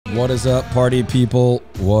What is up, party people?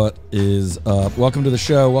 What is up? Welcome to the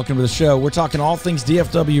show. Welcome to the show. We're talking all things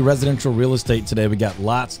DFW residential real estate today. We got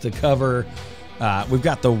lots to cover. We've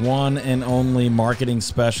got the one and only marketing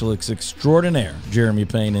specialist extraordinaire, Jeremy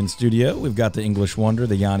Payne, in studio. We've got the English wonder,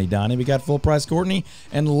 the Yanni Donnie. We got Full Price Courtney.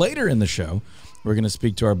 And later in the show, we're going to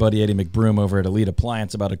speak to our buddy Eddie McBroom over at Elite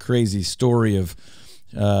Appliance about a crazy story of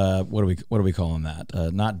what are we calling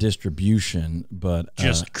that? Not distribution, but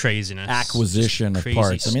just craziness. Acquisition of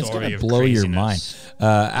parts. I mean, it's going to blow your mind.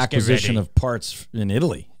 Acquisition of parts in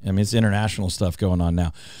Italy. I mean, it's international stuff going on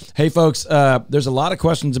now. Hey, folks, there's a lot of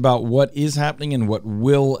questions about what is happening and what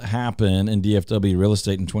will happen in DFW real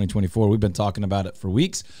estate in 2024. We've been talking about it for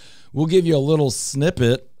weeks. We'll give you a little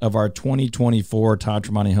snippet of our 2024 Todd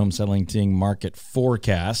Tremonti Home Selling Team Market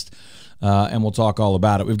Forecast. And we'll talk all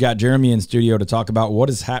about it. We've got Jeremy in studio to talk about what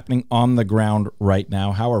is happening on the ground right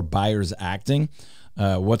now. How are buyers acting?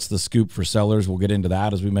 What's the scoop for sellers? We'll get into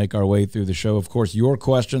that as we make our way through the show. Of course, your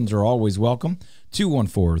questions are always welcome.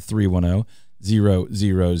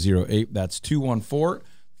 214-310-0008. That's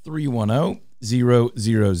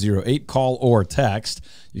 214-310-0008. Call or text.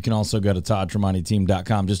 You can also go to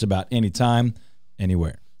toddtremontiteam.com just about anytime,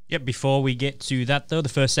 anywhere. Yep, before we get to that, though, the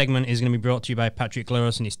first segment is going to be brought to you by Patrick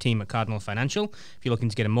Gleros and his team at Cardinal Financial. If you're looking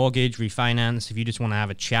to get a mortgage, refinance, if you just want to have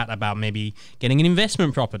a chat about maybe getting an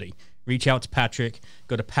investment property, reach out to Patrick.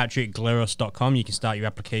 Go to patrickgleros.com. You can start your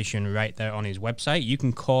application right there on his website. You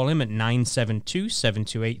can call him at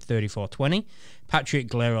 972-728-3420.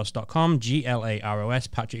 patrickgleros.com, G-L-A-R-O-S,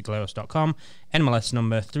 patrickgleros.com, NMLS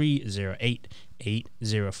number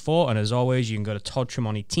 308804. And as always, you can go to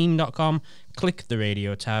toddtremontiteam.com, click the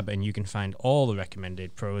radio tab, and you can find all the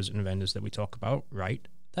recommended pros and vendors that we talk about right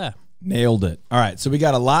there. Nailed it. All right, so we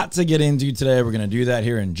got a lot to get into today. We're going to do that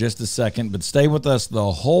here in just a second, but stay with us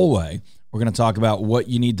the whole way. We're going to talk about what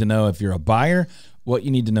you need to know if you're a buyer, what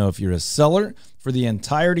you need to know if you're a seller for the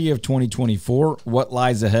entirety of 2024, what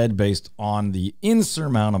lies ahead based on the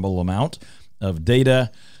insurmountable amount of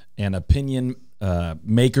data and opinion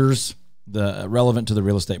makers relevant to the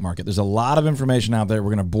real estate market. There's a lot of information out there. We're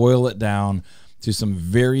going to boil it down to some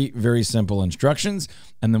very, very simple instructions,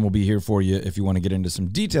 and then we'll be here for you if you want to get into some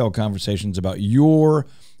detailed conversations about your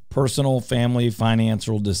personal, family,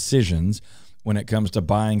 financial decisions when it comes to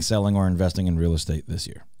buying, selling, or investing in real estate this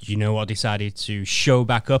year. Do you know what decided to show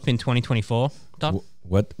back up in 2024, Todd?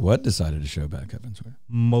 What decided to show back up in 2024?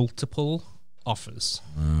 Multiple offers.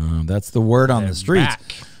 That's the word on the street.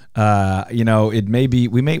 You know, it may be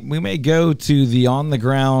we may go to the on the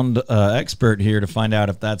ground expert here to find out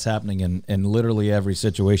if that's happening in literally every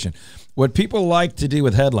situation. What people like to do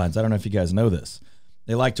with headlines, I don't know if you guys know this,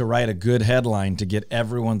 they like to write a good headline to get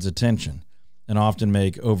everyone's attention and often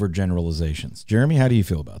make overgeneralizations. Jeremy, how do you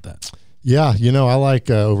feel about that? Yeah, you know, I like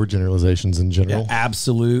overgeneralizations in general. Yeah,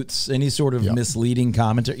 absolutes, any sort of misleading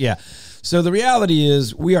commentary. Yeah. So the reality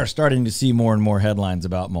is we are starting to see more and more headlines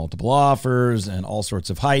about multiple offers and all sorts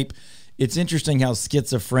of hype. It's interesting how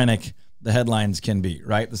schizophrenic the headlines can be,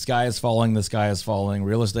 right? The sky is falling, the sky is falling,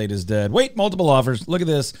 real estate is dead. Wait, multiple offers. Look at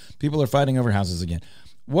this. People are fighting over houses again.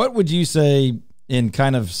 What would you say in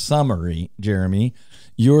kind of summary, Jeremy,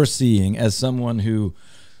 you're seeing as someone who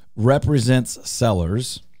represents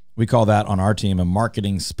sellers? We call that on our team a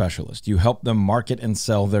marketing specialist. You help them market and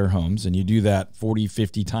sell their homes, and you do that 40,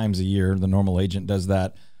 50 times a year. The normal agent does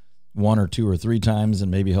that 1 or 2 or 3 times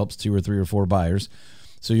and maybe helps 2 or 3 or 4 buyers.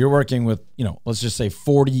 So you're working with, you know, let's just say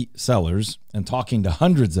 40 sellers and talking to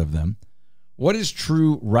hundreds of them. What is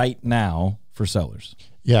true right now for sellers?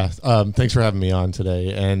 Yeah, thanks for having me on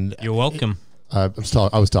today. And you're welcome. I was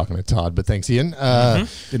talking to Todd, but thanks, Ian.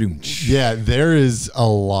 Yeah, there is a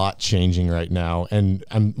lot changing right now, and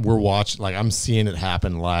we're watching. Like, I'm seeing it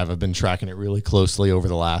happen live. I've been tracking it really closely over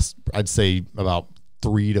the last, I'd say, about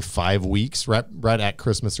 3 to 5 weeks, right at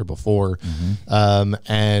Christmas or before,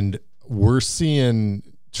 and we're seeing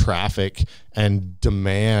traffic and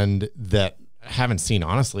demand that I haven't seen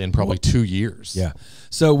honestly in probably 2 years. Yeah.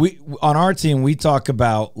 So we on our team we talk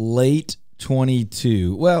about late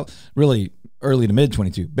 22. Well, really, early to mid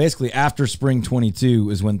 22. Basically, after spring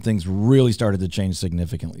 22 is when things really started to change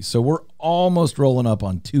significantly. So we're almost rolling up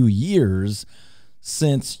on 2 years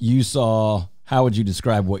since you saw. How would you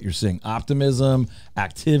describe what you're seeing? Optimism,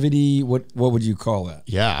 activity, what would you call that?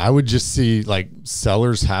 Yeah, I would just see like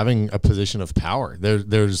sellers having a position of power.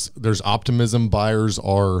 There's optimism. Buyers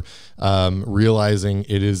are realizing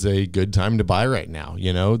it is a good time to buy right now.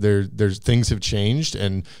 You know, there's things have changed,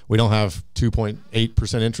 and we don't have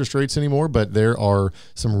 2.8% interest rates anymore, but there are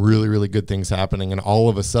some really, really good things happening, and all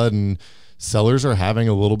of a sudden sellers are having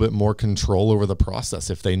a little bit more control over the process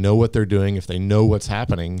if they know what they're doing, if they know what's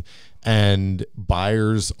happening, and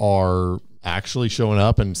buyers are actually showing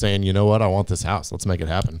up and saying, you know what, I want this house. Let's make it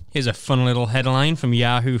happen. Here's a fun little headline from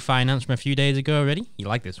Yahoo Finance from a few days ago already. You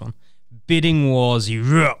like this one? Bidding wars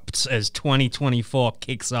erupt as 2024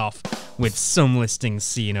 kicks off with some listings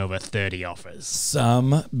seeing over 30 offers.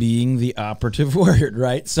 Some being the operative word,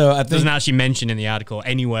 right? So I think doesn't actually mention in the article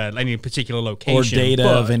anywhere, any particular location or data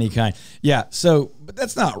of any kind. Yeah. So, but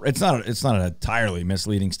it's not an entirely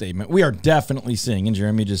misleading statement. We are definitely seeing, and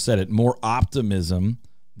Jeremy just said it, more optimism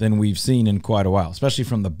than we've seen in quite a while, especially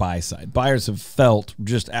from the buy side. Buyers have felt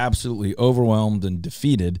just absolutely overwhelmed and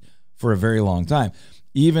defeated for a very long time.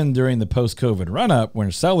 Even during the post-COVID run-up,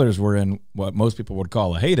 when sellers were in what most people would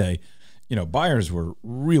call a heyday, buyers were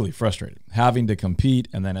really frustrated, having to compete.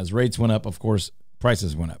 And then as rates went up, of course,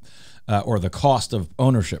 prices went up, or the cost of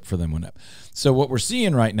ownership for them went up. So what we're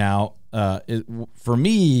seeing right now, for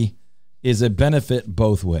me, is a benefit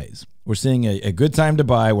both ways. We're seeing a good time to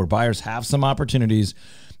buy where buyers have some opportunities.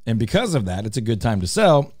 And because of that, it's a good time to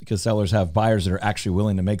sell because sellers have buyers that are actually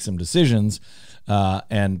willing to make some decisions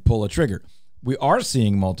and pull a trigger. We are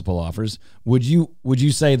seeing multiple offers. Would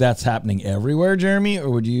you say that's happening everywhere, Jeremy,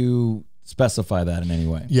 or would you specify that in any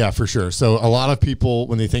way? Yeah, for sure. So a lot of people,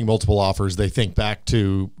 when they think multiple offers, they think back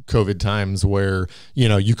to COVID times where,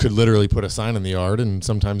 you could literally put a sign in the yard and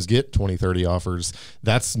sometimes get 20, 30 offers.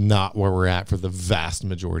 That's not where we're at for the vast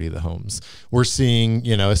majority of the homes. We're seeing,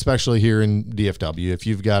 especially here in DFW, if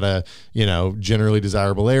you've got a, generally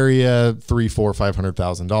desirable area, $300,000,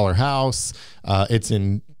 $400,000, $500,000 house, it's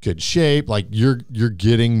in good shape, like you're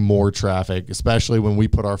getting more traffic, especially when we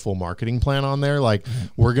put our full marketing plan on there. Like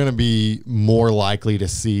we're going to be more likely to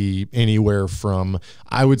see anywhere from,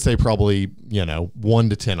 I would say probably, 1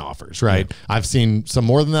 to 10 offers, right? Yeah. I've seen some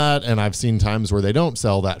more than that, and I've seen times where they don't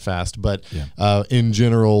sell that fast, but in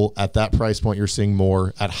general, at that price point, you're seeing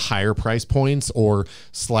more at higher price points or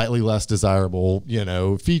slightly less desirable,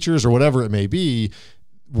 features or whatever it may be.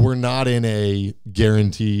 We're not in a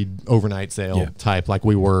guaranteed overnight sale type like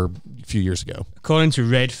we were a few years ago. According to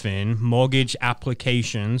Redfin, mortgage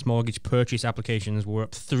purchase applications were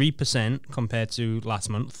up 3% compared to last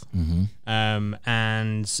month. Mm-hmm.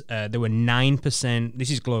 And there were 9%, this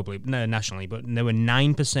is globally, no, nationally, but there were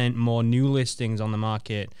 9% more new listings on the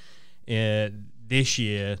market this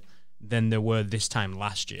year than there were this time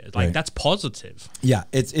last year. Like that's positive. Yeah,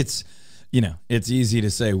 it's easy to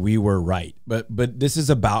say we were right, but this is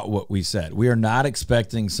about what we said. We are not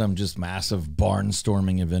expecting some just massive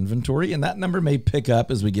barnstorming of inventory, and that number may pick up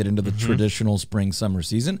as we get into the traditional spring-summer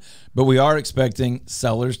season, but we are expecting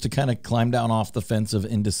sellers to kind of climb down off the fence of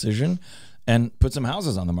indecision and put some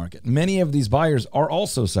houses on the market. Many of these buyers are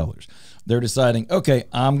also sellers. They're deciding, okay,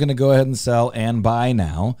 I'm going to go ahead and sell and buy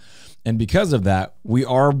now. And because of that, we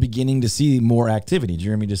are beginning to see more activity.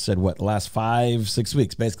 Jeremy just said, the last 5-6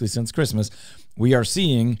 weeks, basically since Christmas, we are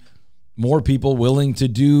seeing more people willing to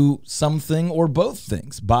do something or both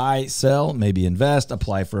things. Buy, sell, maybe invest,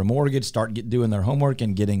 apply for a mortgage, start doing their homework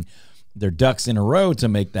and getting their ducks in a row to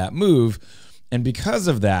make that move. And because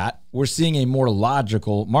of that, we're seeing a more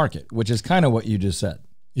logical market, which is kind of what you just said.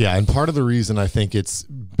 Yeah, and part of the reason I think it's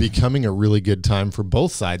becoming a really good time for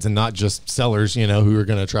both sides and not just sellers, who are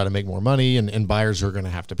going to try to make more money and buyers who are going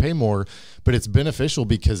to have to pay more, but it's beneficial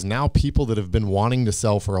because now people that have been wanting to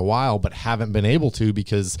sell for a while but haven't been able to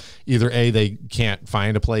because either A, they can't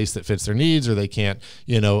find a place that fits their needs or they can't,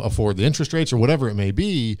 afford the interest rates or whatever it may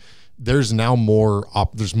be. There's now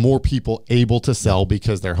there's more people able to sell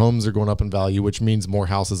because their homes are going up in value, which means more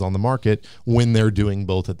houses on the market when they're doing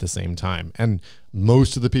both at the same time. And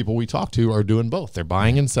most of the people we talk to are doing both. They're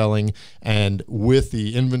buying and selling. And with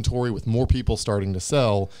the inventory, with more people starting to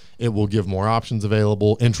sell, it will give more options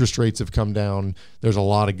available. Interest rates have come down. There's a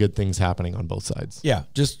lot of good things happening on both sides. Yeah,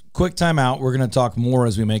 just quick time out. We're going to talk more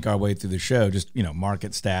as we make our way through the show. Just,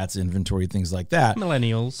 market stats, inventory, things like that.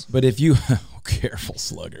 Millennials. But if you, careful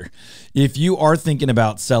slugger. If you are thinking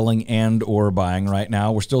about selling and or buying right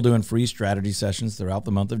now, we're still doing free strategy sessions throughout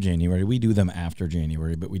the month of January. We do them after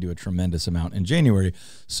January, but we do a tremendous amount in January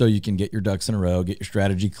so you can get your ducks in a row, get your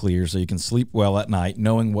strategy clear so you can sleep well at night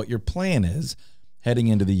knowing what your plan is heading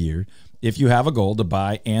into the year if you have a goal to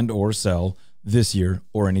buy and or sell this year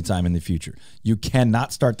or anytime in the future. You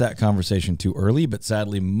cannot start that conversation too early, but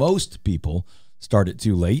sadly most people start it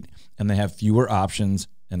too late and they have fewer options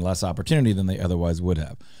and less opportunity than they otherwise would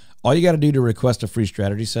have. All you got to do to request a free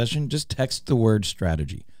strategy session, just text the word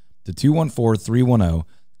strategy to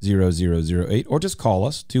 214-310-0008 or just call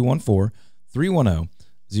us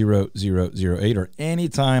 214-310-0008 or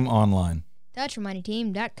anytime online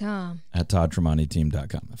ToddTremontiTeam.com. At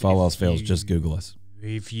ToddTremontiTeam.com. If all else fails, just Google us.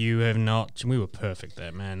 If you have not, we were perfect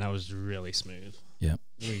there, man. That was really smooth. Yep.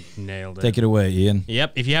 We nailed it. Take it away, Ian.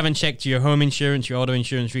 Yep. If you haven't checked your home insurance, your auto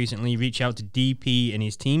insurance recently, reach out to DP and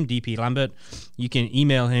his team, DP Lambert. You can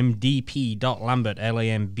email him, dp.lambert, Lambert, at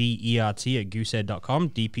goosehead.com,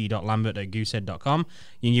 dp.lambert at goosehead.com.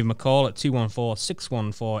 You can give him a call at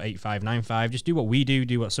 214-614-8595. Just do what we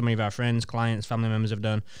do what so many of our friends, clients, family members have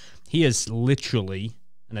done. He has literally,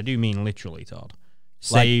 and I do mean literally, Todd,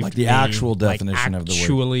 saved like the actual definition of the word.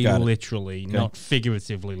 Actually, literally, not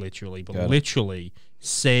figuratively, literally, but literally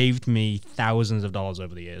saved me thousands of dollars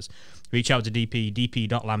over the years. Reach out to DP,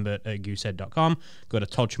 dp.lambert at goosehead.com. Go to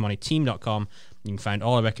ToddTremontiTeam.com. You can find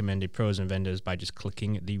all the recommended pros and vendors by just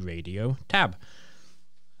clicking the radio tab.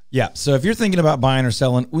 Yeah, so if you're thinking about buying or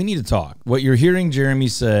selling, we need to talk. What you're hearing Jeremy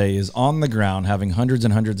say is on the ground, having hundreds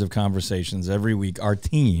and hundreds of conversations every week. Our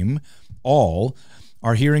team all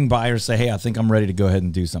are hearing buyers say, hey, I think I'm ready to go ahead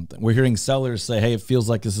and do something. We're hearing sellers say, hey, it feels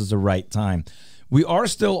like this is the right time. We are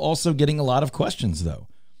still also getting a lot of questions, though.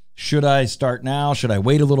 Should I start now? Should I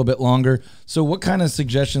wait a little bit longer? So what kind of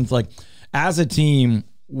suggestions, like as a team,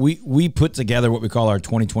 we put together what we call our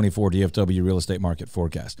 2024 DFW real estate market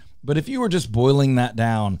forecast. But if you were just boiling that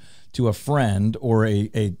down to a friend or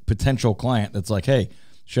a potential client that's like, hey,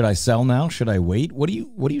 should I sell now? Should I wait? What are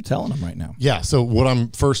you telling them right now? Yeah. So what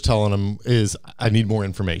I'm first telling them is I need more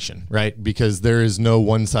information, right? Because there is no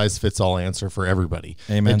one size fits all answer for everybody.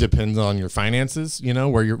 Amen. It depends on your finances, you know,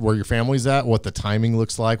 where your family's at, what the timing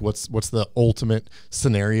looks like, what's the ultimate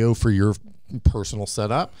scenario for your personal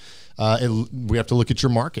setup. We have to look at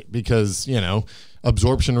your market because, you know,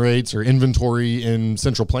 absorption rates or inventory in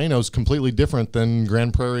Central Plano is completely different than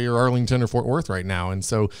Grand Prairie or Arlington or Fort Worth right now. And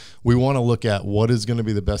so we want to look at what is going to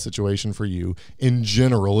be the best situation for you in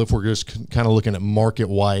general. If we're just kind of looking at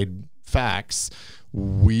market-wide facts,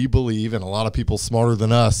 we believe, and a lot of people smarter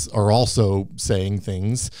than us are also saying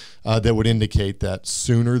things that would indicate that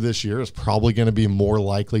sooner this year is probably going to be more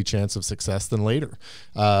likely chance of success than later.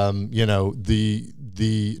 You know,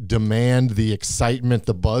 the demand, the excitement,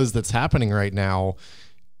 the buzz that's happening right now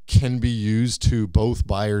can be used to both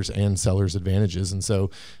buyers and sellers' advantages. And so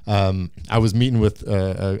I was meeting with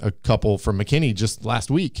a couple from McKinney just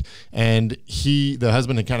last week, and the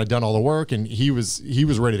husband had kind of done all the work, and he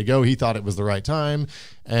was ready to go. He thought it was the right time,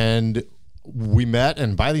 and we met,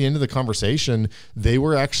 and by the end of the conversation, they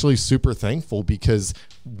were actually super thankful because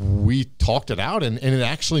we talked it out, and it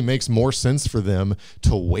actually makes more sense for them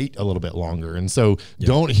to wait a little bit longer. And so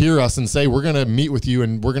don't hear us and say, we're going to meet with you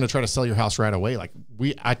and we're going to try to sell your house right away. Like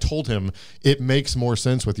I told him it makes more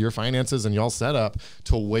sense with your finances and y'all set up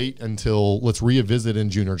to wait until let's revisit in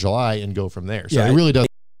June or July and go from there. So it really does.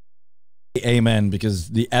 Amen, because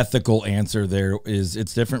the ethical answer there is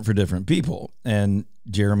it's different for different people. And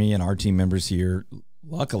Jeremy and our team members here,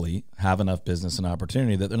 luckily, have enough business and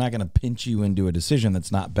opportunity that they're not going to pinch you into a decision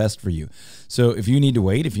that's not best for you. So if you need to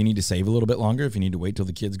wait, if you need to save a little bit longer, if you need to wait till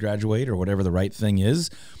the kids graduate or whatever the right thing is,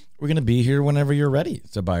 we're going to be here whenever you're ready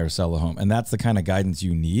to buy or sell a home. And that's the kind of guidance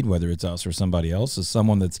you need, whether it's us or somebody else, is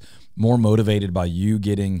someone that's more motivated by you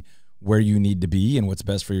getting where you need to be and what's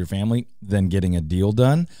best for your family than getting a deal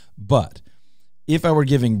done. But if I were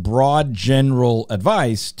giving broad general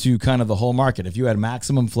advice to kind of the whole market, if you had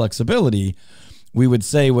maximum flexibility, we would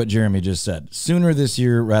say what Jeremy just said, sooner this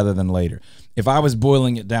year rather than later. If I was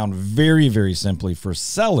boiling it down very, very simply for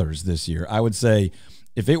sellers this year, I would say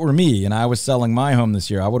if it were me and I was selling my home this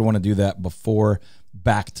year, I would want to do that before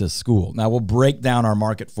back to school. Now, we'll break down our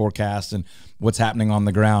market forecast and what's happening on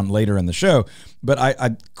the ground later in the show.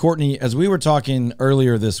 But Courtney, as we were talking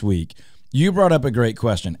earlier this week, you brought up a great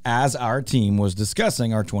question as our team was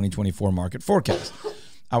discussing our 2024 market forecast.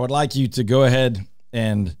 I would like you to go ahead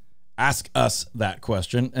and ask us that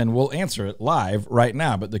question, and we'll answer it live right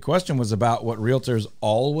now. But the question was about what realtors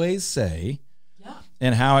always say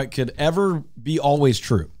and how it could ever be always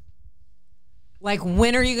true. Like,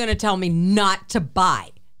 when are you going to tell me not to buy?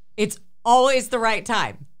 It's always the right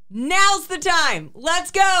time. Now's the time. Let's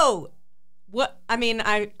go. What? I mean,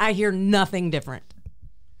 I hear nothing different.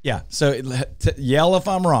 Yeah. So yell if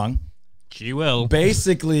I'm wrong. She will.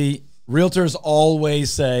 Basically, realtors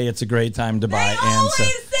always say it's a great time to buy. They always say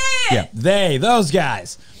it. Yeah, those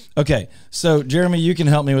guys. Okay. So Jeremy, you can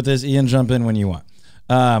help me with this. Ian, jump in when you want.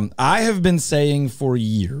 I have been saying for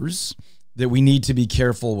years that we need to be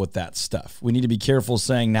careful with that stuff. We need to be careful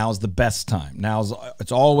saying now's the best time.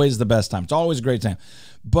 It's always the best time. It's always a great time.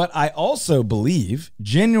 But I also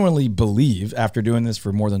genuinely believe, after doing this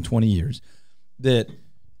for more than 20 years, that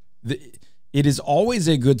it is always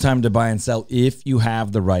a good time to buy and sell if you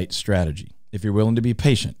have the right strategy. if you're willing to be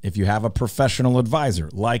patient, if you have a professional advisor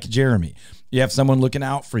like Jeremy, you have someone looking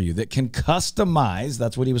out for you that can customize,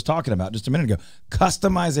 that's what he was talking about just a minute ago,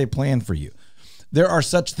 customize a plan for you. There are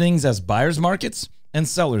such things as buyer's markets and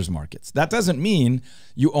seller's markets. That doesn't mean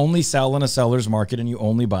you only sell in a seller's market and you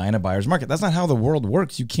only buy in a buyer's market. That's not how the world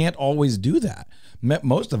works. You can't always do that.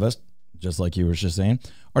 Most of us, just like you were just saying,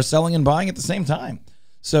 are selling and buying at the same time.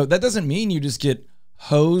 So that doesn't mean you just get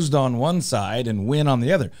hosed on one side and win on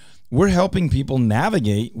the other. We're helping people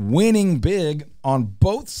navigate winning big on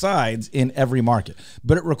both sides in every market,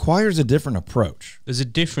 but it requires a different approach. There's a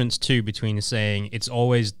difference too between saying it's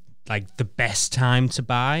always like the best time to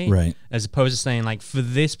buy, right, as opposed to saying like for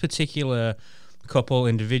this particular couple,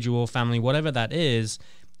 individual, family, whatever that is,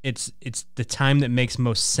 it's the time that makes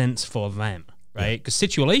most sense for them, right? Because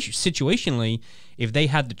situationally, if they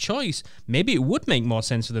had the choice, maybe it would make more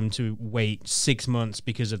sense for them to wait 6 months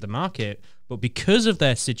because of the market, but because of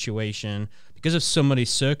their situation, because of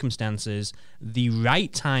somebody's circumstances, the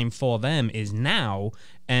right time for them is now,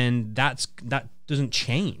 and that doesn't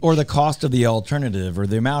change. Or the cost of the alternative, or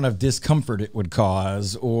the amount of discomfort it would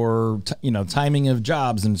cause, or timing of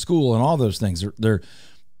jobs and school and all those things.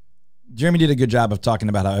 Jeremy did a good job of talking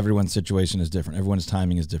about how everyone's situation is different. Everyone's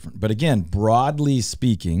timing is different. But again, broadly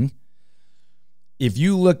speaking, if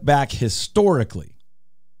you look back historically,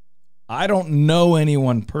 I don't know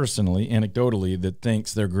anyone personally, anecdotally, that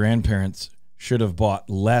thinks their grandparents should have bought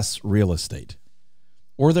less real estate,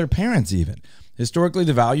 or their parents even. Historically,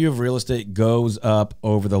 the value of real estate goes up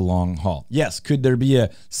over the long haul. Yes, could there be a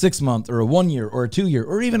 6 month or a 1 year or a 2 year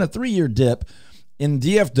or even a 3 year dip? In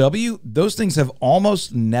DFW, those things have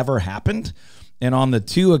almost never happened. And on the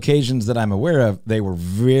 2 occasions that I'm aware of, they were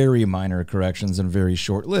very minor corrections and very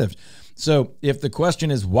short-lived. So if the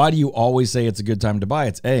question is, why do you always say it's a good time to buy?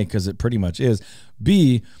 It's A, because it pretty much is.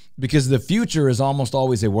 B, because the future is almost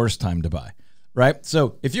always a worse time to buy, right?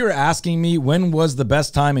 So if you're asking me when was the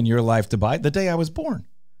best time in your life to buy, the day I was born.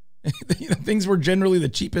 Things were generally the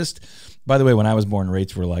cheapest. By the way, when I was born,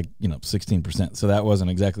 rates were like 16%, so that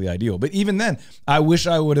wasn't exactly ideal. But even then, I wish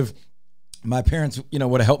I would have. My parents, would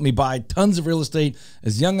have helped me buy tons of real estate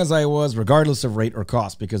as young as I was, regardless of rate or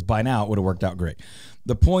cost, because by now it would have worked out great.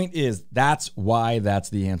 The point is, that's why that's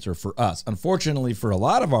the answer for us. Unfortunately, for a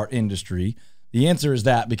lot of our industry, the answer is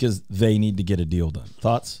that because they need to get a deal done.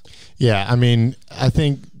 Thoughts? Yeah, I mean, I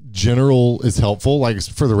think general is helpful, like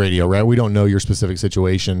for the radio, right? We don't know your specific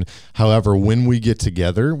situation. However, when we get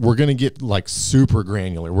together, we're going to get like super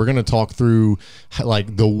granular. We're going to talk through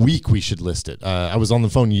like the week we should list it. I was on the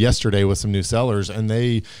phone yesterday with some new sellers, and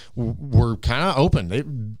they were kind of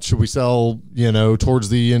open. Should we sell, towards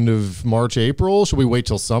the end of March, April? Should we wait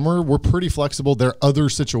till summer? We're pretty flexible. Their other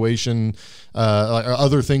situation,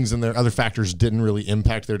 other things in there, other factors didn't really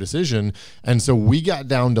impact their decision. And so we got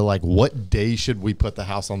down to like, what day should we put the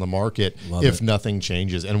house on the market if nothing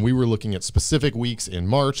changes? And we were looking at specific weeks in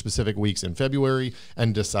March, specific weeks in February,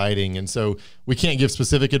 and deciding. And so we can't give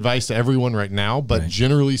specific advice to everyone right now, but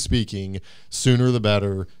generally speaking, sooner the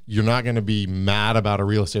better. You're not going to be mad about a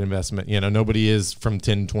real estate investment. Nobody is from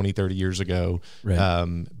 10, 20, 30 years ago.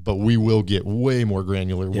 Right. But we will get way more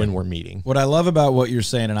granular when we're meeting. What I love about what you're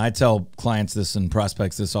saying, and I tell clients this and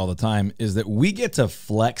prospects this all the time, is that we get to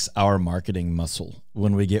flex our marketing muscle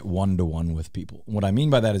when we get one-to-one with people. What I mean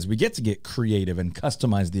by that is we get to get creative and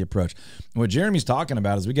customize the approach. And what Jeremy's talking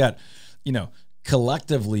about is we got,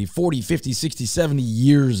 collectively 40, 50, 60, 70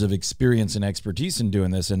 years of experience and expertise in doing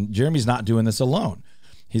this. And Jeremy's not doing this alone.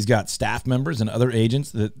 He's got staff members and other agents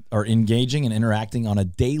that are engaging and interacting on a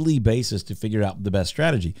daily basis to figure out the best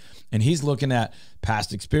strategy. And he's looking at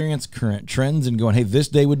past experience, current trends, and going, hey, this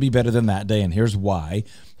day would be better than that day, and here's why.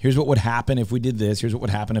 Here's what would happen if we did this. Here's what would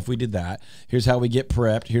happen if we did that. Here's how we get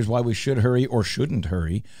prepped. Here's why we should hurry or shouldn't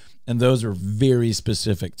hurry. And those are very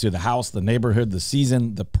specific to the house, the neighborhood, the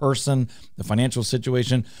season, the person, the financial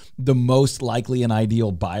situation, the most likely and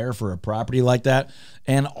ideal buyer for a property like that,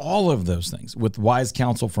 and all of those things with wise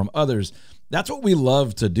counsel from others. That's what we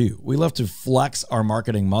love to do. We love to flex our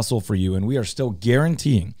marketing muscle for you, and we are still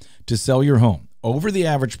guaranteeing to sell your home over the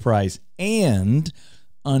average price and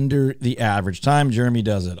under the average time. Jeremy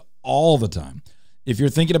does it all the time. If you're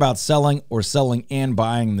thinking about selling or selling and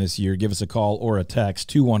buying this year, give us a call or a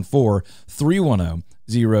text,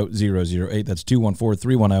 214-310-0008. That's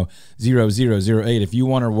 214-310-0008. If you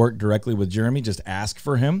want to work directly with Jeremy, just ask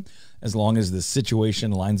for him. As long as the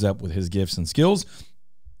situation lines up with his gifts and skills,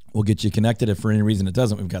 we'll get you connected. If for any reason it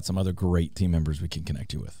doesn't, we've got some other great team members we can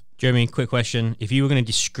connect you with. Jeremy, quick question. If you were going to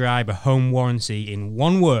describe a home warranty in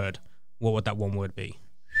one word, what would that one word be?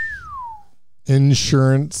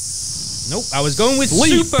 Insurance. Nope, I was going with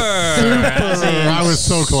Sleep. super. I was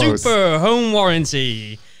so close. Super home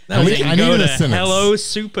warranty. I You can go needed to a sentence.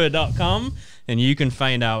 hellosuper.com and you can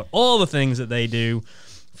find out all the things that they do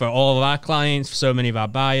for all of our clients, for so many of our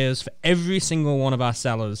buyers, for every single one of our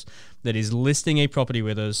sellers that is listing a property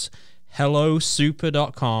with us.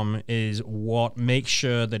 HelloSuper.com is what makes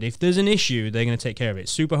sure that if there's an issue, they're going to take care of it.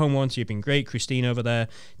 Super Home Warranty have been great. Christine over there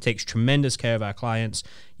takes tremendous care of our clients.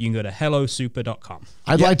 You can go to HelloSuper.com.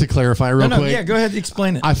 I'd like to clarify real quick. Yeah, go ahead and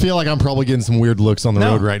explain it. I feel like I'm probably getting some weird looks on the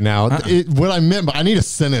road right now. What I meant, but I need a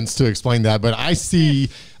sentence to explain that. But I see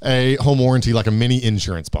a home warranty like a mini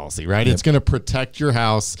insurance policy, right? Yep. It's going to protect your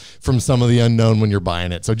house from some of the unknown when you're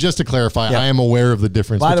buying it. So just to clarify, I am aware of the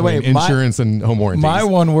difference between insurance and home warranties. My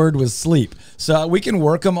one word was sleep. So we can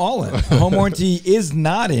work them all in. A home warranty is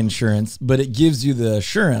not insurance, but it gives you the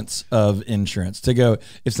assurance of insurance to go,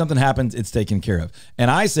 if something happens, it's taken care of. And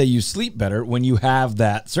I say you sleep better when you have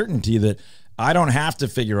that certainty that I don't have to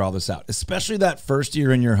figure all this out, especially that first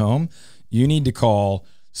year in your home. You need to call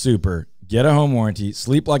Super, get a home warranty,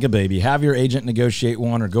 sleep like a baby, have your agent negotiate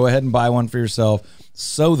one or go ahead and buy one for yourself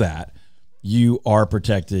so that you are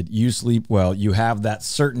protected, you sleep well, you have that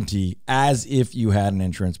certainty as if you had an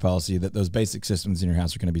insurance policy that those basic systems in your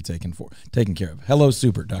house are going to be taken care of.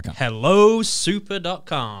 HelloSuper.com.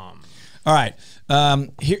 HelloSuper.com. All right.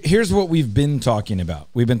 Here's what we've been talking about.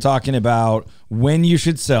 We've been talking about when you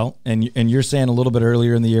should sell, and you're saying a little bit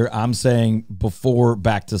earlier in the year. I'm saying before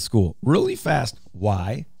back to school. Really fast.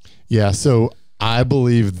 Why? Yeah, so I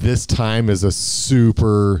believe this time is a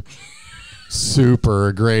super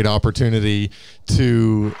great opportunity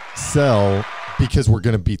to sell because we're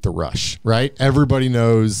going to beat the rush, right? Everybody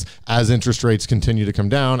knows as interest rates continue to come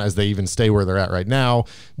down, as they even stay where they're at right now,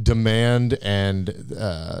 demand and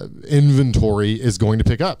inventory is going to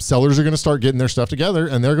pick up. Sellers are going to start getting their stuff together,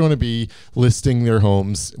 and they're going to be listing their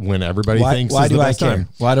homes when everybody thinks is the best time.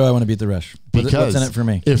 Why do I want to beat the rush? Because what's in it for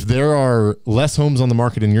me? If there are less homes on the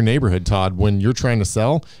market in your neighborhood, Todd, when you're trying to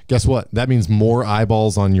sell, guess what? That means more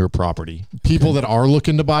eyeballs on your property. People that are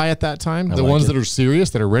looking to buy at that time, the ones that are serious,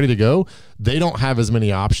 that are ready to go, they don't have as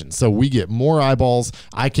many options. So we get more eyeballs.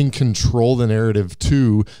 I can control the narrative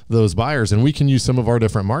to those buyers, and we can use some of our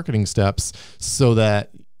different marketing steps so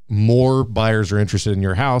that more buyers are interested in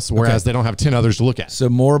your house, whereas they don't have 10 others to look at. So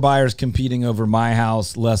more buyers competing over my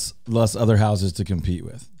house, less other houses to compete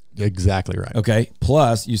with. Exactly right. Okay.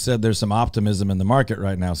 Plus, you said there's some optimism in the market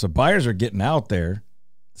right now. So buyers are getting out there.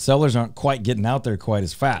 Sellers aren't quite getting out there quite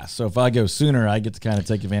as fast. So if I go sooner, I get to kind of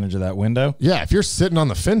take advantage of that window. Yeah. If you're sitting on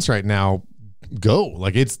the fence right now, go.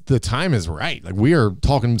 Like the time is right. Like we're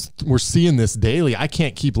seeing this daily. I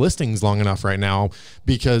can't keep listings long enough right now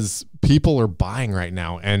because people are buying right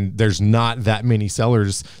now, and there's not that many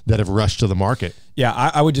sellers that have rushed to the market. Yeah,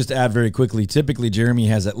 I would just add very quickly, typically Jeremy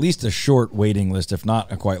has at least a short waiting list, if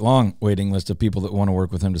not a quite long waiting list of people that want to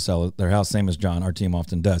work with him to sell their house, same as John, our team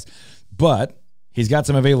often does. But he's got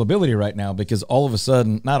some availability right now because all of a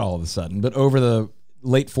sudden, not all of a sudden, but over the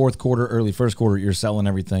late fourth quarter, early first quarter, you're selling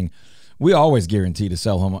everything. We always guarantee to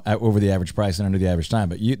sell home over the average price and under the average time,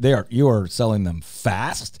 but you are selling them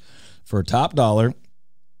fast for top dollar.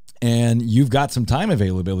 And you've got some time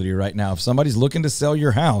availability right now. If somebody's looking to sell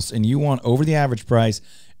your house and you want over the average price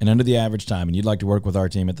and under the average time, and you'd like to work with our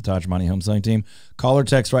team at the Tajmani Home Selling Team, call or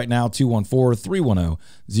text right now,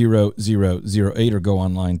 214-310-0008, or go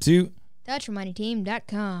online to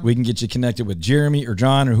Tajmaniteam.com. We can get you connected with Jeremy or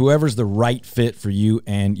John or whoever's the right fit for you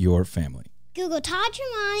and your family. Google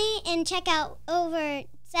Tajmani and check out over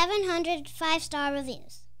 700 5-star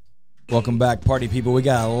reviews. Welcome back, party people. We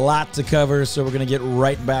got a lot to cover, so we're going to get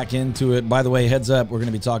right back into it. By the way, heads up, we're going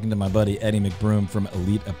to be talking to my buddy Eddie McBroom from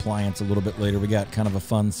Elite Appliance a little bit later. We got kind of a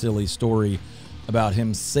fun, silly story about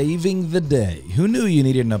him saving the day. Who knew you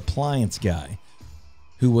needed an appliance guy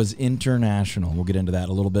who was international? We'll get into that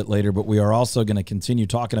a little bit later, but we are also going to continue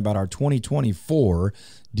talking about our 2024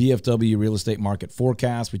 DFW real estate market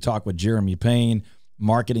forecast. We talk with Jeremy Payne,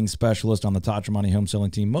 marketing specialist on the Tajmani Home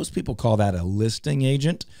Selling Team. Most people call that a listing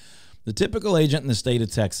agent. The typical agent in the state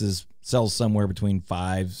of Texas sells somewhere between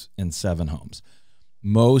 5 and 7 homes.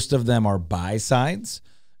 Most of them are buy sides,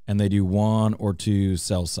 and they do 1 or 2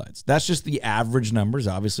 sell sides. That's just the average numbers.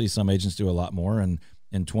 Obviously, some agents do a lot more, and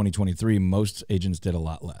in 2023, most agents did a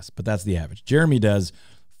lot less, but that's the average. Jeremy does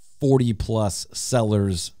 40-plus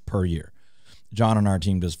sellers per year. John on our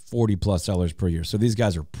team does 40-plus sellers per year. So these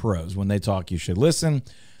guys are pros. When they talk, you should listen.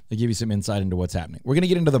 They give you some insight into what's happening. We're going to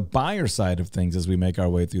get into the buyer side of things as we make our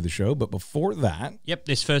way through the show. But before that... Yep,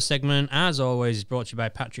 this first segment, as always, is brought to you by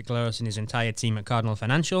Patrick Leros and his entire team at Cardinal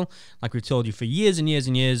Financial. Like we've told you for years and years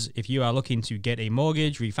and years, if you are looking to get a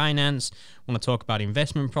mortgage, refinance, want to talk about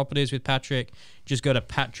investment properties with Patrick, just go to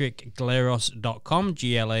patrickgleros.com,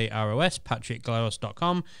 G-L-A-R-O-S,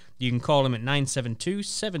 patrickgleros.com. You can call him at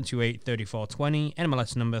 972-728-3420,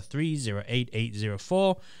 NMLS number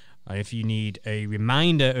 308804. If you need a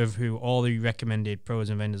reminder of who all the recommended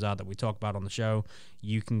pros and vendors are that we talk about on the show,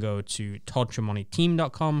 you can go to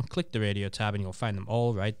toddtremonti-team.com, click the radio tab, and you'll find them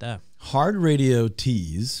all right there. Hard radio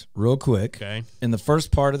tease, real quick. Okay. In the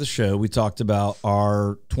first part of the show, we talked about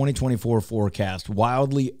our 2024 forecast,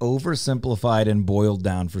 wildly oversimplified and boiled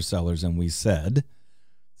down for sellers, and we said,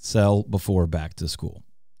 sell before back to school.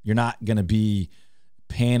 You're not going to be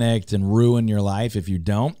panicked and ruin your life if you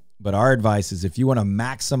don't. But our advice is if you want to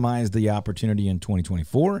maximize the opportunity in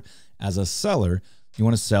 2024 as a seller, you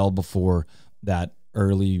want to sell before that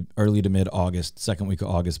early to mid-August, second week of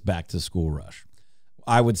August, back to school rush.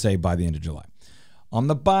 I would say by the end of July. On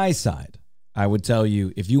the buy side, I would tell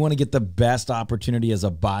you if you want to get the best opportunity as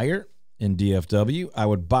a buyer in DFW, I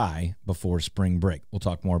would buy before spring break. We'll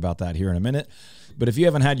talk more about that here in a minute. But if you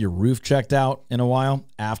haven't had your roof checked out in a while,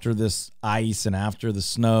 after this ice and after the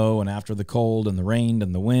snow and after the cold and the rain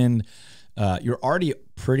and the wind, you're already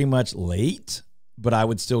pretty much late, but I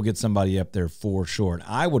would still get somebody up there for sure. And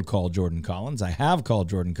I would call Jordan Collins. I have called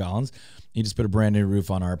Jordan Collins. He just put a brand new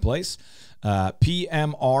roof on our place.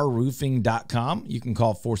 PMRroofing.com. You can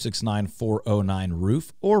call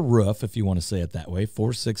 469-409-ROOF or roof if you want to say it that way,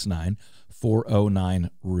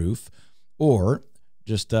 469-409-ROOF, or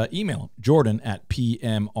just email Jordan at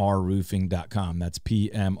PMRroofing.com. That's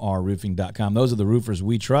PMRroofing.com. Those are the roofers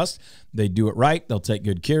we trust. They do it right. They'll take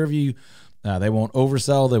good care of you. They won't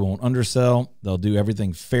oversell. They won't undersell. They'll do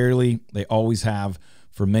everything fairly. They always have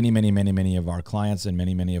for many, many, many, many of our clients and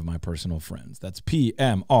many, many of my personal friends. That's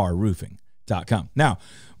PMRroofing.com. Now,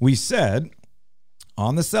 we said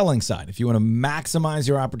on the selling side, if you want to maximize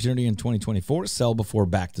your opportunity in 2024, sell before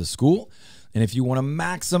back to school. And if you want to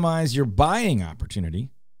maximize your buying opportunity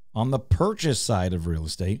on the purchase side of real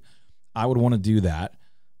estate, I would want to do that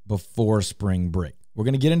before spring break. We're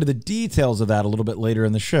going to get into the details of that a little bit later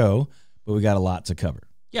in the show, but we got a lot to cover.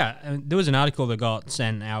 Yeah, there was an article that got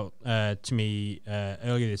sent out to me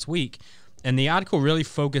earlier this week, and the article really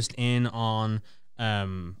focused in on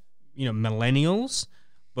millennials,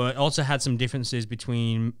 but also had some differences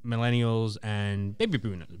between millennials and baby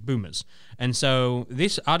boomers. And so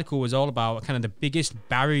this article was all about kind of the biggest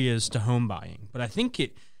barriers to home buying. But I think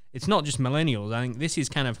it's not just millennials. I think this is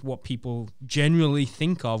kind of what people generally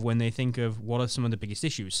think of when they think of what are some of the biggest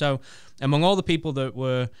issues. So among all the people that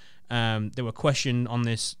were questioned on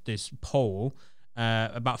this poll,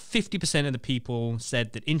 about 50% of the people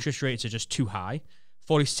said that interest rates are just too high.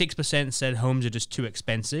 46% said homes are just too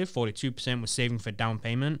expensive. 42% was saving for down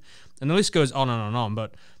payment. And the list goes on and on and on.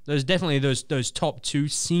 But there's definitely those top two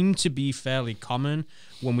seem to be fairly common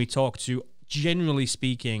when we talk to, generally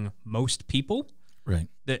speaking, most people. Right.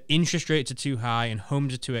 That interest rates are too high and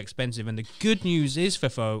homes are too expensive. And the good news is for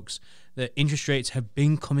folks that interest rates have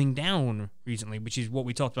been coming down recently, which is what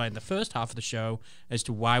we talked about in the first half of the show as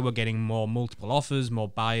to why we're getting more multiple offers, more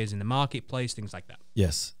buyers in the marketplace, things like that.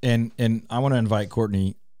 Yes. And I want to invite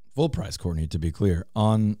Courtney, full price Courtney, to be clear,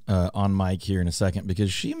 on mic here in a second,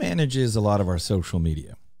 because she manages a lot of our social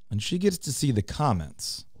media and she gets to see the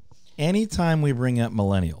comments anytime we bring up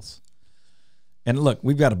millennials. And look,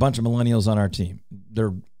 we've got a bunch of millennials on our team.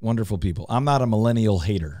 They're wonderful people. I'm not a millennial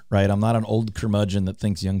hater, right? I'm not an old curmudgeon that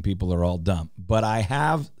thinks young people are all dumb. But I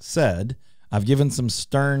have said, I've given some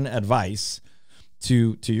stern advice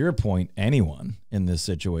to your point, anyone in this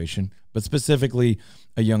situation, but specifically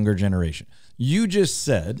a younger generation. You just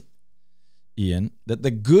said, Ian, that the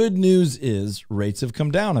good news is rates have come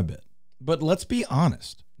down a bit. But let's be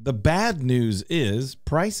honest. The bad news is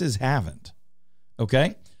prices haven't.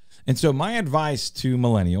 Okay? And so my advice to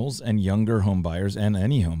millennials and younger home buyers and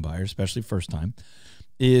any home buyer, especially first time,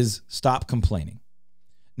 is stop complaining.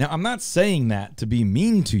 Now, I'm not saying that to be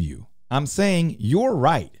mean to you. I'm saying you're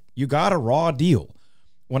right. You got a raw deal.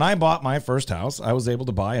 When I bought my first house, I was able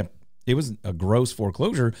to buy it was a gross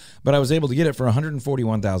foreclosure, but I was able to get it for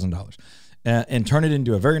 $141,000 and turn it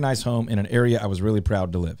into a very nice home in an area I was really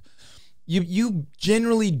proud to live. You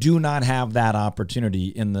generally do not have that opportunity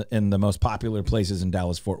in the most popular places in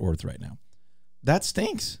Dallas-Fort Worth right now. That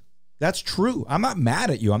stinks. That's true. I'm not mad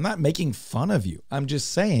at you. I'm not making fun of you. I'm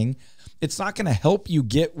just saying it's not going to help you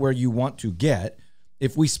get where you want to get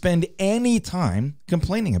if we spend any time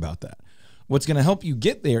complaining about that. What's going to help you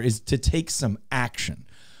get there is to take some action.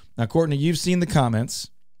 Now, Courtney, you've seen the comments.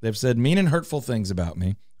 They've said mean and hurtful things about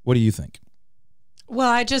me. What do you think? Well,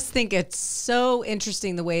 I just think it's so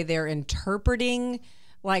interesting the way they're interpreting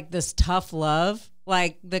like this tough love.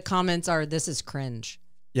 Like the comments are, this is cringe.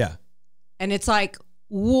 Yeah. And it's like,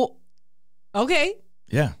 okay.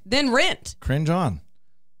 Yeah. Then rent. Cringe on.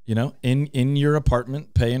 You know, in your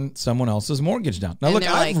apartment, paying someone else's mortgage down. Now, And look,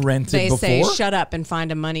 they're I've like, rented they before. say, shut up and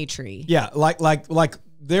find a money tree. Yeah, like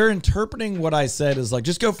they're interpreting what I said as like,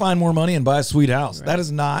 just go find more money and buy a sweet house. Right. That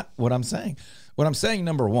is not what I'm saying. What I'm saying,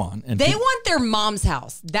 number one, and they want their mom's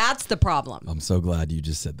house. That's the problem. I'm so glad you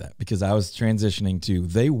just said that, because I was transitioning to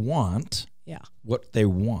they want what they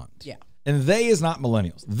want. Yeah. And they is not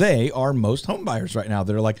millennials. They are most home buyers right now.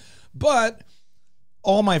 They're like, but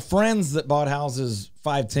all my friends that bought houses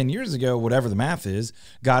 5-10 years ago, whatever the math is,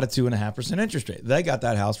 got a 2.5% interest rate. They got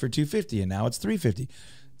that house for $250 and now it's $350.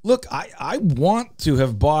 Look, I want to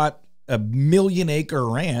have bought a 1 million acre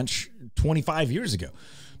ranch 25 years ago.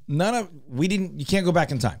 You can't go back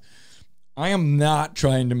in time. I am not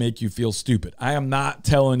trying to make you feel stupid. I am not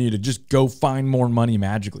telling you to just go find more money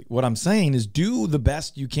magically. What I'm saying is do the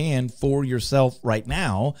best you can for yourself right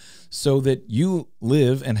now so that you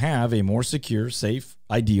live and have a more secure, safe,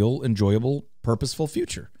 ideal, enjoyable, purposeful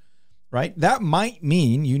future, right? That might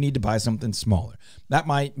mean you need to buy something smaller. That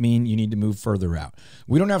might mean you need to move further out.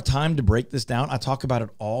 We don't have time to break this down. I talk about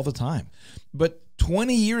it all the time. But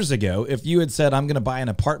 20 years ago, if you had said, I'm going to buy an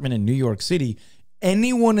apartment in New York City,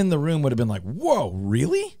 anyone in the room would have been like, whoa,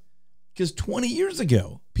 really? Because 20 years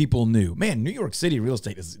ago, people knew, man, New York City real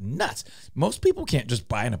estate is nuts. Most people can't just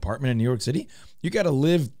buy an apartment in New York City. You got to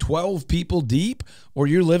live 12 people deep, or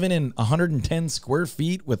you're living in 110 square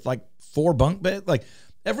feet with like 4 bunk beds. Like,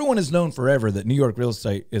 everyone has known forever that New York real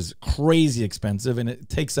estate is crazy expensive and it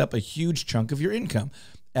takes up a huge chunk of your income.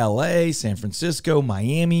 LA, San Francisco,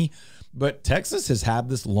 Miami. But Texas has had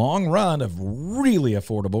this long run of really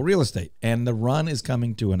affordable real estate, and the run is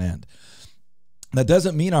coming to an end. That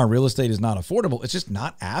doesn't mean our real estate is not affordable. It's just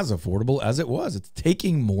not as affordable as it was. It's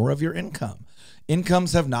taking more of your income.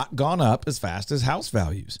 Incomes have not gone up as fast as house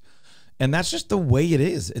values. And that's just the way it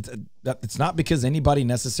is. It's not because anybody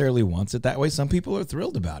necessarily wants it that way. Some people are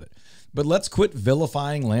thrilled about it. But let's quit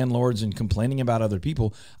vilifying landlords and complaining about other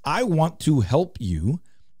people. I want to help you.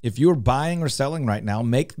 If you're buying or selling right now,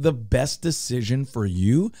 make the best decision for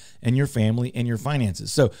you and your family and your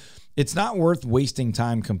finances. So it's not worth wasting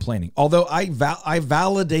time complaining. Although I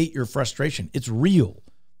validate your frustration. It's real.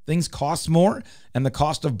 Things cost more, and the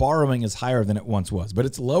cost of borrowing is higher than it once was. But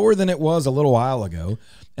it's lower than it was a little while ago,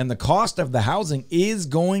 and the cost of the housing is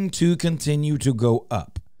going to continue to go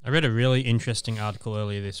up. I read a really interesting article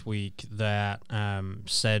earlier this week that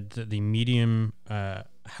said that the median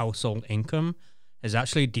household income has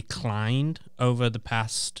actually declined over the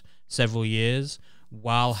past several years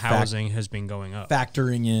while housing has been going up.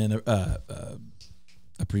 Factoring in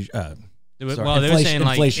they were saying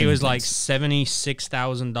like it was like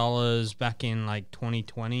 $76,000 back in like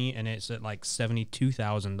 2020, and it's at like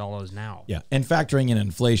 $72,000 now. Yeah, and factoring in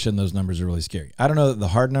inflation, those numbers are really scary. I don't know that the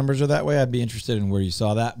hard numbers are that way. I'd be interested in where you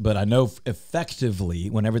saw that, but I know effectively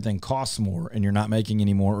when everything costs more and you're not making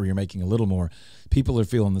any more, or you're making a little more, people are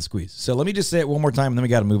feeling the squeeze. So let me just say it one more time, and then we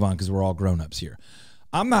got to move on because we're all grown-ups here.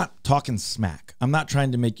 I'm not talking smack. I'm not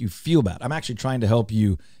trying to make you feel bad. I'm actually trying to help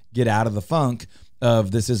you get out of the funk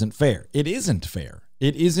of this isn't fair. It isn't fair.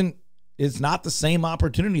 It's not the same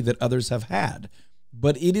opportunity that others have had,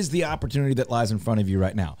 but it is the opportunity that lies in front of you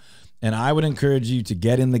right now. And I would encourage you to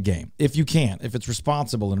get in the game if you can, if it's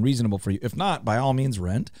responsible and reasonable for you. If not, by all means,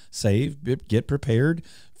 rent, save, get prepared,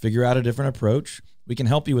 figure out a different approach. We can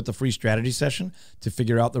help you with the free strategy session to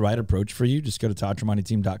figure out the right approach for you. Just go to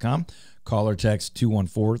ToddTremontiTeam.com, call or text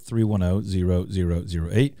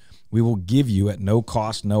 214-310-0008. We will give you, at no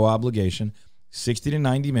cost, no obligation, 60 to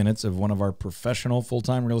 90 minutes of one of our professional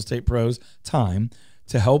full-time real estate pros' time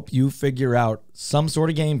to help you figure out some sort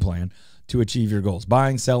of game plan to achieve your goals.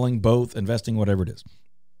 Buying, selling, both, investing, whatever it is.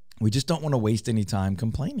 We just don't want to waste any time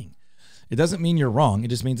complaining. It doesn't mean you're wrong. It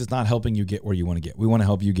just means it's not helping you get where you want to get. We want to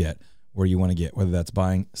help you get where you want to get, whether that's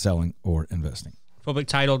buying, selling, or investing.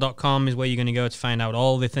 RepublicTitle.com is where you're going to go to find out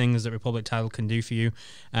all the things that Republic Title can do for you.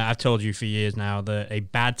 I've told you for years now that a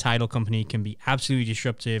bad title company can be absolutely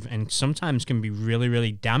disruptive and sometimes can be really,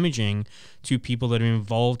 really damaging to people that are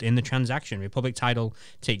involved in the transaction. Republic Title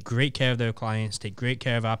take great care of their clients, take great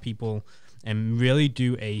care of our people, and really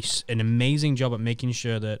do an amazing job at making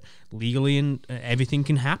sure that legally and everything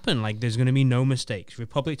can happen. Like, there's going to be no mistakes.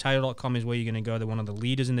 RepublicTitle.com is where you're going to go. They're one of the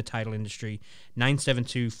leaders in the title industry.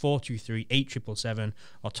 972-423-8777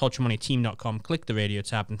 or ToddTremontiTeam.com. Click the radio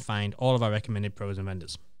tab and find all of our recommended pros and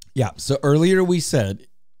vendors. Yeah, so earlier we said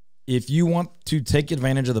If you want to take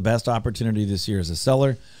advantage of the best opportunity this year as a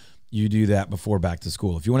seller, you do that before back to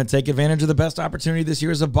school. If you want to take advantage of the best opportunity this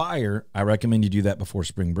year as a buyer, I recommend you do that before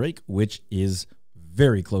spring break, which is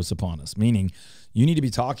very close upon us, meaning you need to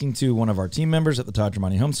be talking to one of our team members at the Todd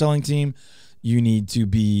Tremonti Home Selling Team. You need to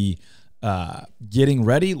be getting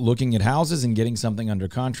ready, looking at houses, and getting something under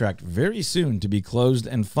contract very soon to be closed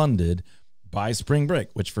and funded by spring break,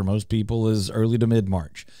 which for most people is early to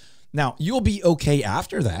mid-March. Now, you'll be okay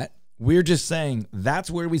after that. We're just saying that's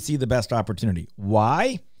where we see the best opportunity.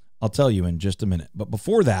 Why? I'll tell you in just a minute. But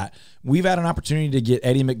before that, we've had an opportunity to get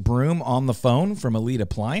Eddie McBroom on the phone from Elite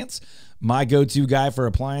Appliance, my go-to guy for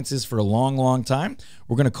appliances for a long, long time.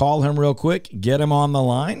 We're going to call him real quick, get him on the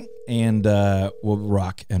line, and we'll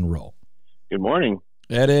rock and roll. Good morning.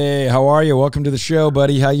 Eddie, how are you? Welcome to the show,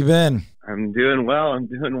 buddy. How you been? I'm doing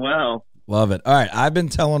well. Love it. All right, I've been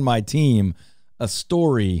telling my team a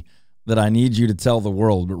story that I need you to tell the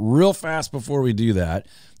world. But real fast before we do that,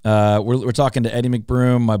 we're talking to Eddie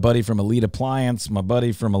McBroom, my buddy from Elite Appliance, my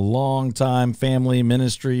buddy from a long time, family,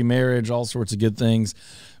 ministry, marriage, all sorts of good things.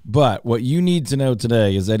 But what you need to know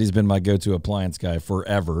today is Eddie's been my go-to appliance guy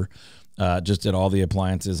forever. Just did all the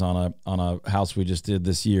appliances on a house we just did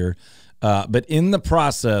this year. But in the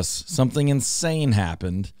process, something insane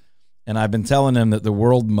happened, and I've been telling him that the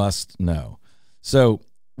world must know. So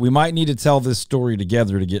we might need to tell this story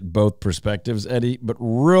together to get both perspectives, Eddie. But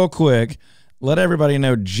real quick, let everybody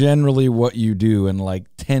know generally what you do in like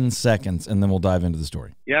 10 seconds, and then we'll dive into the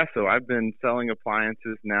story. Yeah, so I've been selling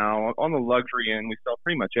appliances now on the luxury end. We sell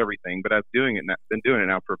pretty much everything, but I've been doing it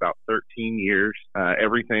now for about 13 years.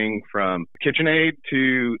 Everything from KitchenAid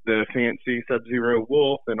to the fancy Sub-Zero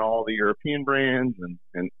Wolf and all the European brands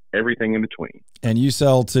and everything in between. And you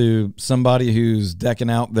sell to somebody who's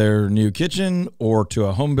decking out their new kitchen or to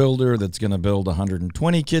a home builder that's going to build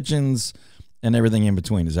 120 kitchens and everything in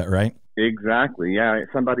between. Is that right? Exactly. Yeah.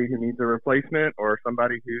 Somebody who needs a replacement or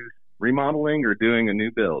somebody who's remodeling or doing a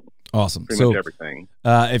new build. Awesome. Pretty much everything.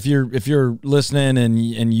 If you're listening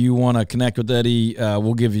and you want to connect with Eddie,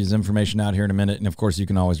 we'll give you his information out here in a minute. And of course, you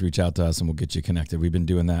can always reach out to us and we'll get you connected. We've been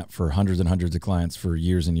doing that for hundreds and hundreds of clients for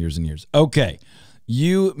years and years and years. Okay.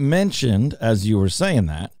 You mentioned, as you were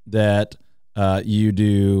saying that you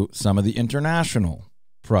do some of the international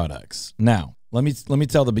products. Now, let me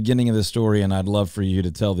tell the beginning of the story, and I'd love for you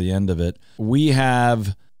to tell the end of it. We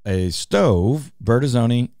have a stove,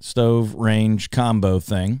 Bertazzoni stove range combo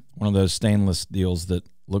thing, one of those stainless deals that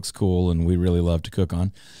looks cool and we really love to cook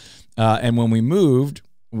on. And when we moved,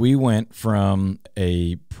 we went from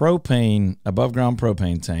a above ground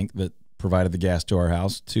propane tank that provided the gas to our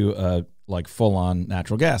house to a like full on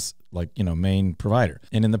natural gas, main provider.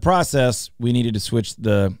 And in the process, we needed to switch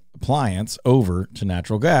the appliance over to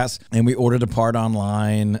natural gas, and we ordered a part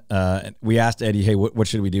online. We asked Eddie, hey, what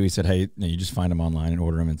should we do? He said, hey, no, you just find them online and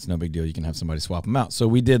order them. It's no big deal. You can have somebody swap them out. So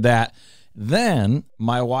we did that. Then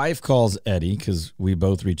my wife calls Eddie because we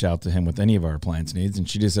both reach out to him with any of our appliance needs, and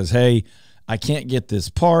she just says, hey, I can't get this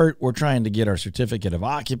part. We're trying to get our certificate of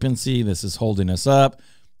occupancy. This is holding us up.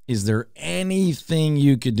 Is there anything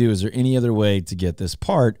you could do? Is there any other way to get this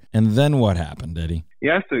part? And then what happened, Eddie?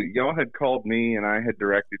 Yeah, so y'all had called me and I had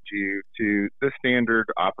directed you to the standard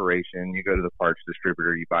operation. You go to the parts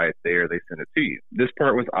distributor, you buy it there, they send it to you. This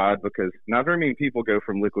part was odd because not very many people go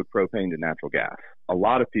from liquid propane to natural gas. A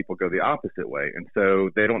lot of people go the opposite way, and so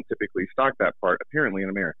they don't typically stock that part, apparently, in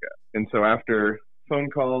America. And so after phone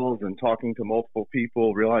calls and talking to multiple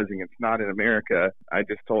people, realizing it's not in America, I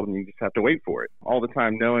just told them you just have to wait for it. All the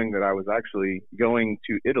time knowing that I was actually going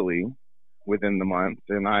to Italy within the month,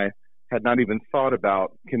 and I had not even thought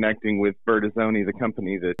about connecting with Bertazzoni, the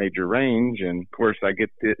company that made your range. And of course, I get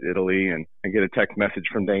to Italy and I get a text message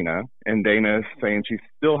from Dana, and Dana is saying she's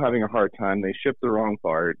still having a hard time. They shipped the wrong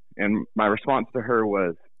part. And my response to her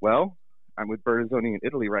was, well, I'm with Bertazzoni in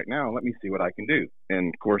Italy right now. Let me see what I can do.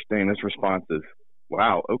 And of course, Dana's response is,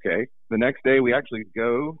 wow, okay. The next day, we actually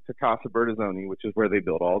go to Casa Bertazzoni, which is where they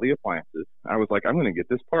build all the appliances. I was like, I'm going to get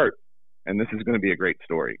this part, and this is going to be a great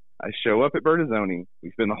story. I show up at Bertazzoni.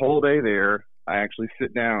 We spend the whole day there. I actually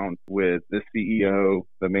sit down with the CEO,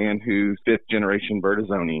 the man who's fifth generation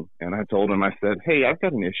Bertazzoni, and I told him, I said, hey, I've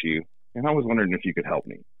got an issue, and I was wondering if you could help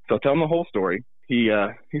me. So I tell him the whole story. He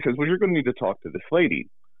says, well, you're going to need to talk to this lady.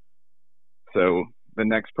 So the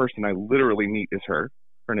next person I literally meet is her.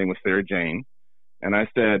 Her name was Sarah Jane. And I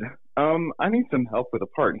said, I need some help with a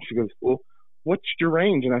part. And she goes, well, what's your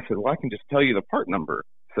range? And I said, well, I can just tell you the part number.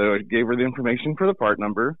 So I gave her the information for the part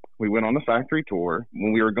number. We went on the factory tour.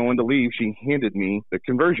 When we were going to leave, she handed me the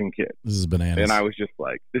conversion kit. This is bananas. And I was just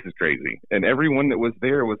like, this is crazy. And everyone that was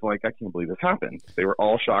there was like, I can't believe this happened. They were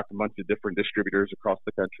all shocked, a bunch of different distributors across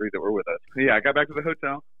the country that were with us. Yeah, I got back to the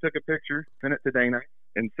hotel, took a picture, sent it to Dana,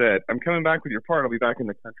 and said, I'm coming back with your part. I'll be back in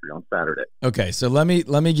the country on Saturday. Okay, so let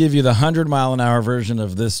me give you the 100-mile-an-hour version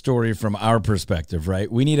of this story from our perspective,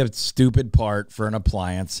 right? We need a stupid part for an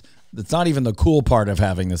appliance. That's not even the cool part of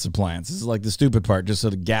having this appliance. This is like the stupid part, just so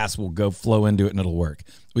the gas will flow into it and it'll work.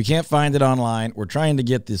 We can't find it online. We're trying to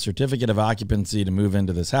get the certificate of occupancy to move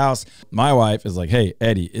into this house. My wife is like, hey,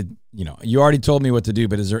 Eddie, you already told me what to do,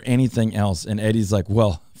 but is there anything else? And Eddie's like,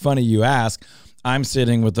 well, funny you ask. I'm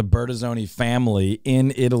sitting with the Bertazzoni family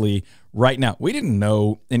in Italy right now. We didn't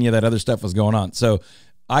know any of that other stuff was going on. So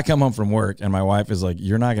I come home from work and my wife is like,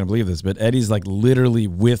 you're not going to believe this, but Eddie's like literally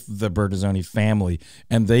with the Bertazzoni family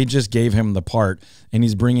and they just gave him the part and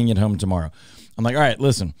he's bringing it home tomorrow. I'm like, all right,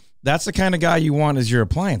 listen, that's the kind of guy you want as your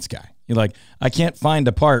appliance guy. You're like, I can't find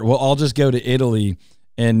a part. Well, I'll just go to Italy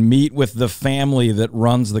and meet with the family that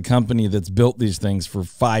runs the company that's built these things for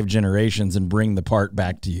 5 generations and bring the part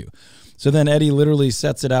back to you. So then Eddie literally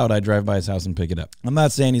sets it out. I drive by his house and pick it up. I'm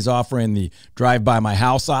not saying he's offering the drive by my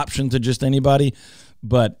house option to just anybody,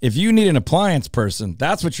 but if you need an appliance person,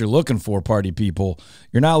 that's what you're looking for, party people.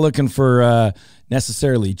 You're not looking for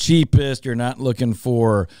necessarily cheapest. You're not looking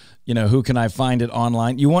for, who can I find it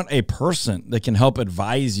online? You want a person that can help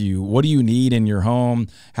advise you. What do you need in your home?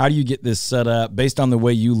 How do you get this set up based on the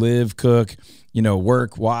way you live, cook,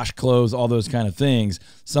 work, wash clothes, all those kind of things.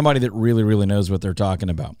 Somebody that really, really knows what they're talking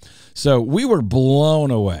about. So we were blown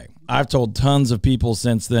away. I've told tons of people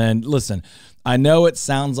since then, listen, I know it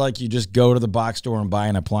sounds like you just go to the box store and buy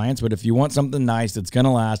an appliance, but if you want something nice that's going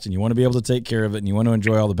to last and you want to be able to take care of it and you want to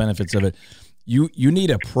enjoy all the benefits of it, you need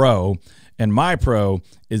a pro, and my pro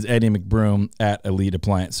is Eddie McBroom at Elite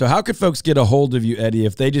Appliance. So how could folks get a hold of you, Eddie,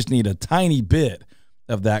 if they just need a tiny bit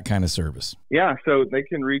of that kind of service? Yeah, so they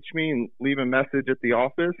can reach me and leave a message at the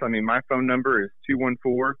office. I mean, my phone number is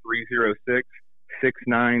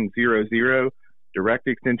 214-306-6900. Direct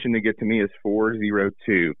extension to get to me is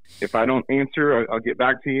 402. If I don't answer, I'll get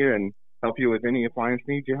back to you and help you with any appliance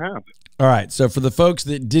needs you have. All right. So for the folks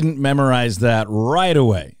that didn't memorize that right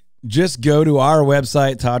away, just go to our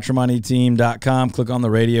website, toddtremonti.com, click on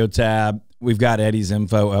the radio tab. We've got Eddie's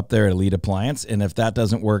info up there at Elite Appliance. And if that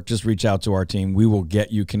doesn't work, just reach out to our team. We will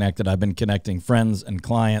get you connected. I've been connecting friends and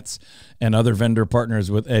clients and other vendor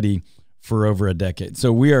partners with Eddie for over a decade.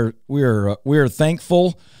 So we are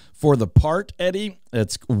thankful for the part, Eddie.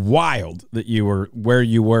 It's wild that you were where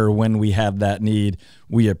you were when we had that need.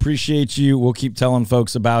 We appreciate you. We'll keep telling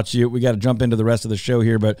folks about you. We got to jump into the rest of the show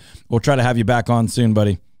here, but we'll try to have you back on soon,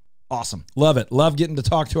 buddy. Awesome. Love it. Love getting to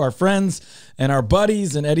talk to our friends and our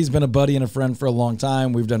buddies. And Eddie's been a buddy and a friend for a long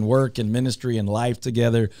time. We've done work and ministry and life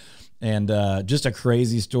together. And just a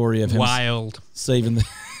crazy story of him saving the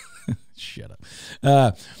shut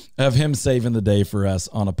up. Of him saving the day for us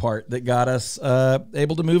on a part that got us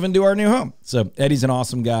able to move into our new home. So Eddie's an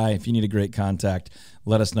awesome guy. If you need a great contact,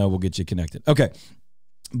 let us know. We'll get you connected. Okay.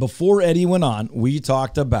 Before Eddie went on, we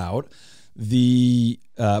talked about the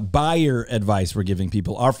buyer advice we're giving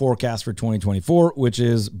people, our forecast for 2024, which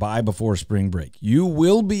is buy before spring break. You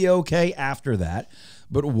will be okay after that.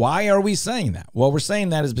 But why are we saying that? Well, we're saying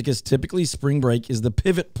that is because typically spring break is the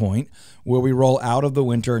pivot point where we roll out of the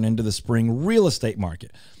winter and into the spring real estate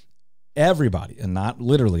market. Everybody, and not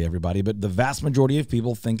literally everybody, but the vast majority of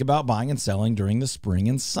people think about buying and selling during the spring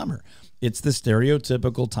and summer. It's the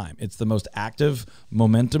stereotypical time. It's the most active,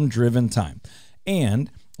 momentum-driven time.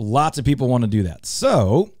 And lots of people want to do that.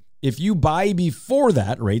 So if you buy before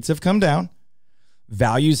that, rates have come down.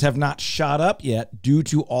 Values have not shot up yet due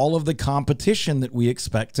to all of the competition that we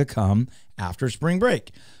expect to come after spring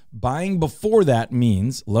break. Buying before that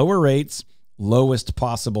means lower rates, lowest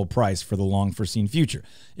possible price for the long foreseen future.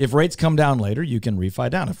 If rates come down later, you can refi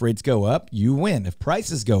down. If rates go up, you win. If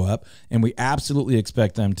prices go up, and we absolutely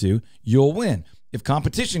expect them to, you'll win. If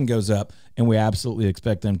competition goes up, and we absolutely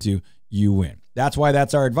expect them to, you win. That's why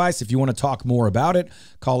that's our advice. If you want to talk more about it,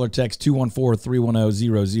 call or text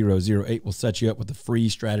 214-310-0008. We'll set you up with a free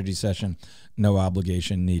strategy session, no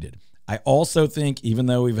obligation needed. I also think, even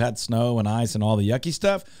though we've had snow and ice and all the yucky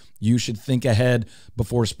stuff, you should think ahead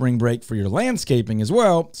before spring break for your landscaping as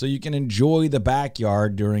well, so you can enjoy the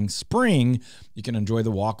backyard during spring. You can enjoy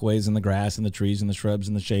the walkways and the grass and the trees and the shrubs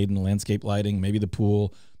and the shade and the landscape lighting, maybe the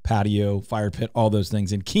pool, patio, fire pit, all those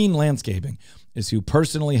things. And Keen Landscaping is who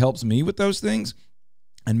personally helps me with those things,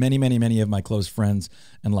 and many, many, many of my close friends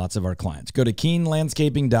and lots of our clients. Go to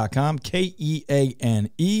keenlandscaping.com, Keane,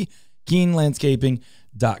 keenlandscaping.com.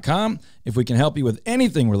 ToddTremonti.com. If we can help you with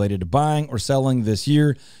anything related to buying or selling this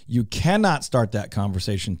year, you cannot start that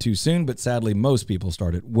conversation too soon, but sadly, most people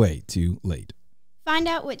start it way too late. Find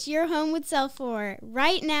out what your home would sell for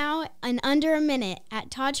right now in under a minute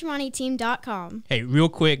at ToddTremontiTeam.com. Hey, real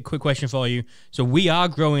quick question for you. So we are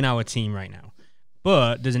growing our team right now,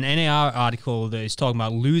 but there's an NAR article that is talking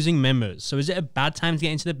about losing members. So is it a bad time to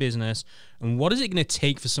get into the business? And what is it going to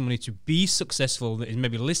take for somebody to be successful that is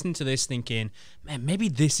maybe listening to this thinking, man, maybe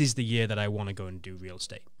this is the year that I want to go and do real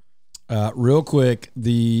estate? Real quick,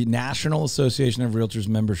 the National Association of Realtors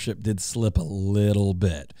membership did slip a little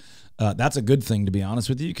bit. That's a good thing, to be honest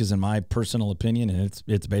with you, because in my personal opinion, and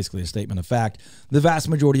it's basically a statement of fact, the vast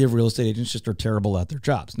majority of real estate agents just are terrible at their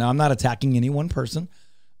jobs. Now, I'm not attacking any one person,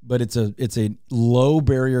 but it's a low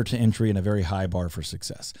barrier to entry and a very high bar for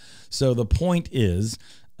success. So the point is,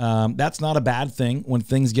 that's not a bad thing when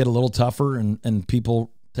things get a little tougher and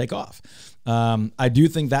people take off. I do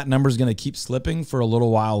think that number is going to keep slipping for a little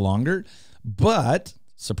while longer, but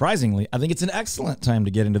surprisingly, I think it's an excellent time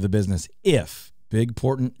to get into the business if, big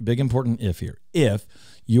important if here, if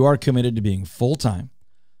you are committed to being full-time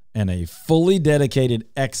and a fully dedicated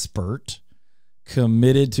expert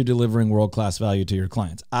committed to delivering world-class value to your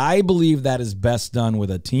clients. I believe that is best done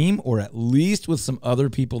with a team or at least with some other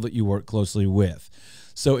people that you work closely with.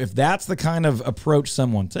 So if that's the kind of approach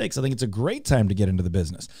someone takes, I think it's a great time to get into the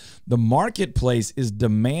business. The marketplace is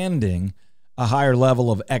demanding a higher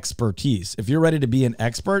level of expertise. If you're ready to be an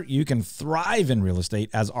expert, you can thrive in real estate,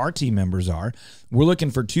 as our team members are. We're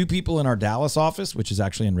looking for 2 people in our Dallas office, which is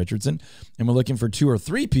actually in Richardson, and we're looking for 2 or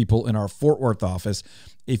 3 people in our Fort Worth office.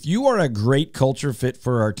 If you are a great culture fit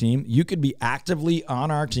for our team, you could be actively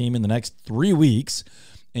on our team in the next 3 weeks,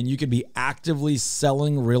 and you could be actively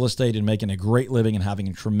selling real estate and making a great living and having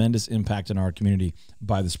a tremendous impact in our community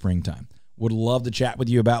by the springtime. Would love to chat with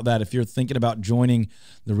you about that. If you're thinking about joining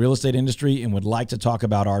the real estate industry and would like to talk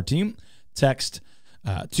about our team, text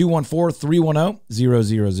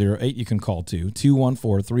 214-310-0008. You can call too,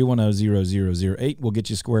 214-310-0008. We'll get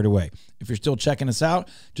you squared away. If you're still checking us out,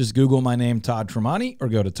 just Google my name, Todd Tremonti, or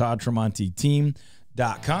go to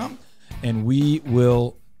ToddTremontiTeam.com, and we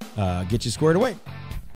will get you squared away.